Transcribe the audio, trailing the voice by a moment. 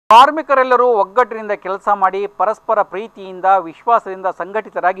ಕಾರ್ಮಿಕರೆಲ್ಲರೂ ಒಗ್ಗಟ್ಟಿನಿಂದ ಕೆಲಸ ಮಾಡಿ ಪರಸ್ಪರ ಪ್ರೀತಿಯಿಂದ ವಿಶ್ವಾಸದಿಂದ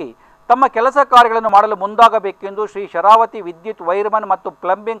ಸಂಘಟಿತರಾಗಿ ತಮ್ಮ ಕೆಲಸ ಕಾರ್ಯಗಳನ್ನು ಮಾಡಲು ಮುಂದಾಗಬೇಕೆಂದು ಶ್ರೀ ಶರಾವತಿ ವಿದ್ಯುತ್ ವೈರ್ಮನ್ ಮತ್ತು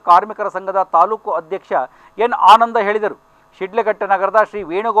ಪ್ಲಂಬಿಂಗ್ ಕಾರ್ಮಿಕರ ಸಂಘದ ತಾಲೂಕು ಅಧ್ಯಕ್ಷ ಎನ್ ಆನಂದ ಹೇಳಿದರು. ಶಿಡ್ಲಘಟ್ಟ ನಗರದ ಶ್ರೀ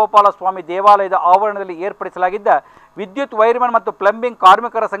ವೇಣುಗೋಪಾಲ ಸ್ವಾಮಿ ದೇವಾಲಯದ ಆವರಣದಲ್ಲಿ ಏರ್ಪಡಿಸಲಾಗಿದ್ದ ವಿದ್ಯುತ್ ವೈರ್ಮನ್ ಮತ್ತು ಪ್ಲಂಬಿಂಗ್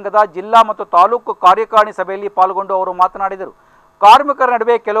ಕಾರ್ಮಿಕರ ಸಂಘದ ಜಿಲ್ಲಾ ಮತ್ತು ತಾಲೂಕು ಕಾರ್ಯಕಾರಿಣಿ ಸಭೆಯಲ್ಲಿ ಪಾಲ್ಗೊಂಡು ಅವರು ಮಾತನಾಡಿದರು. ಕಾರ್ಮಿಕರ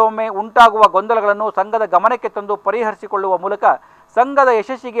ನಡುವೆ ಕೆಲವೊಮ್ಮೆ ಉಂಟಾಗುವ ಗೊಂದಲಗಳನ್ನು ಸಂಘದ ಗಮನಕ್ಕೆ ತಂದು ಪರಿಹರಿಸಿಕೊಳ್ಳುವ ಮೂಲಕ ಸಂಘದ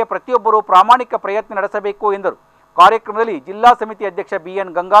ಯಶಸ್ಸಿಗೆ ಪ್ರತಿಯೊಬ್ಬರೂ ಪ್ರಾಮಾಣಿಕ ಪ್ರಯತ್ನ ನಡೆಸಬೇಕು ಎಂದರು. ಕಾರ್ಯಕ್ರಮದಲ್ಲಿ ಜಿಲ್ಲಾ ಸಮಿತಿ ಅಧ್ಯಕ್ಷ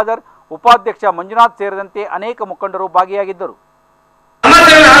ಬಿಎನ್ ಗಂಗಾಧರ್, ಉಪಾಧ್ಯಕ್ಷ ಮಂಜುನಾಥ್ ಸೇರಿದಂತೆ ಅನೇಕ ಮುಖಂಡರು ಭಾಗಿಯಾಗಿದ್ದರು.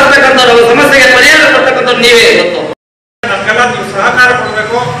 ಸಹಕಾರ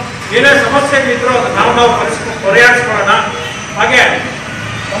ಕೊಡಬೇಕು. ಏನೇ ಸಮಸ್ಯೆ ಇದ್ರೂ ನಾವು ಪರಿಹರಿಸ್ಕೊಳ್ಳೋಣ. ಹಾಗೆ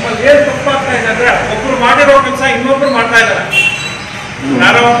ನಮ್ಮಲ್ಲಿ ಏನು ತಪ್ಪಾಗ್ತಾ ಇದೆ ಅಂದ್ರೆ, ಒಬ್ರು ಮಾಡಿರೋ ಕೆಲಸ ಇನ್ನೊಬ್ರು ಮಾಡ್ತಾ ಇದ್ದಾರೆ.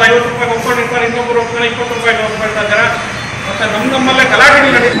 ಯಾರೋ ಒಂದು 50 ರೂಪಾಯಿ ಒಪ್ಕೊಂಡಿರ್ತಾರೆ, ಇನ್ನೊಬ್ರು ಒಪ್ಕೊಂಡು 20 ರೂಪಾಯಿ ಒಪ್ಕೊಳ್ತಾ ಇದ್ದಾರೆ. ಮತ್ತೆ ನಮ್ಮಲ್ಲೇ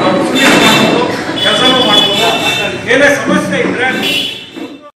ಗಲಾಟೆಗಳು ನಡೀತಾರೆ, ಮಾಡ್ಬೋದು, ಕೆಲಸನೂ ಮಾಡ್ಬೋದು. ಏನೇ ಸಮಸ್ಯೆ ಇದ್ರೆ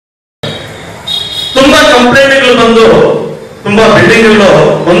ತುಂಬಾ ಕಂಪ್ಲೇಂಟ್ಗಳು ಬಂದು ತುಂಬಾ ಬಿಲ್ಡಿಂಗ್ಗಳು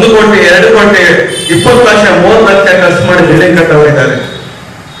 1 ಕೋಟಿ 2 ಕೋಟಿ 20 ಲಕ್ಷ 30 ಲಕ್ಷ ಖರ್ಚು ಮಾಡಿ ಬಿಲ್ಡಿಂಗ್ ಕಟ್ಟ ಹೋಗಿದ್ದಾರೆ.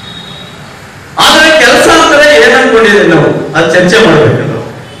 ಆದ್ರೆ ಕೆಲಸ ಅಂದ್ರೆ ಏನ್ ಅನ್ಕೊಂಡಿದ್ದೀವಿ ನಾವು, ಅದು ಚರ್ಚೆ ಮಾಡ್ಬೇಕು. ನಾವು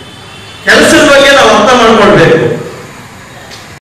ಕೆಲಸದ ಬಗ್ಗೆ ನಾವು ಅರ್ಥ ಮಾಡ್ಕೊಳ್ಬೇಕು.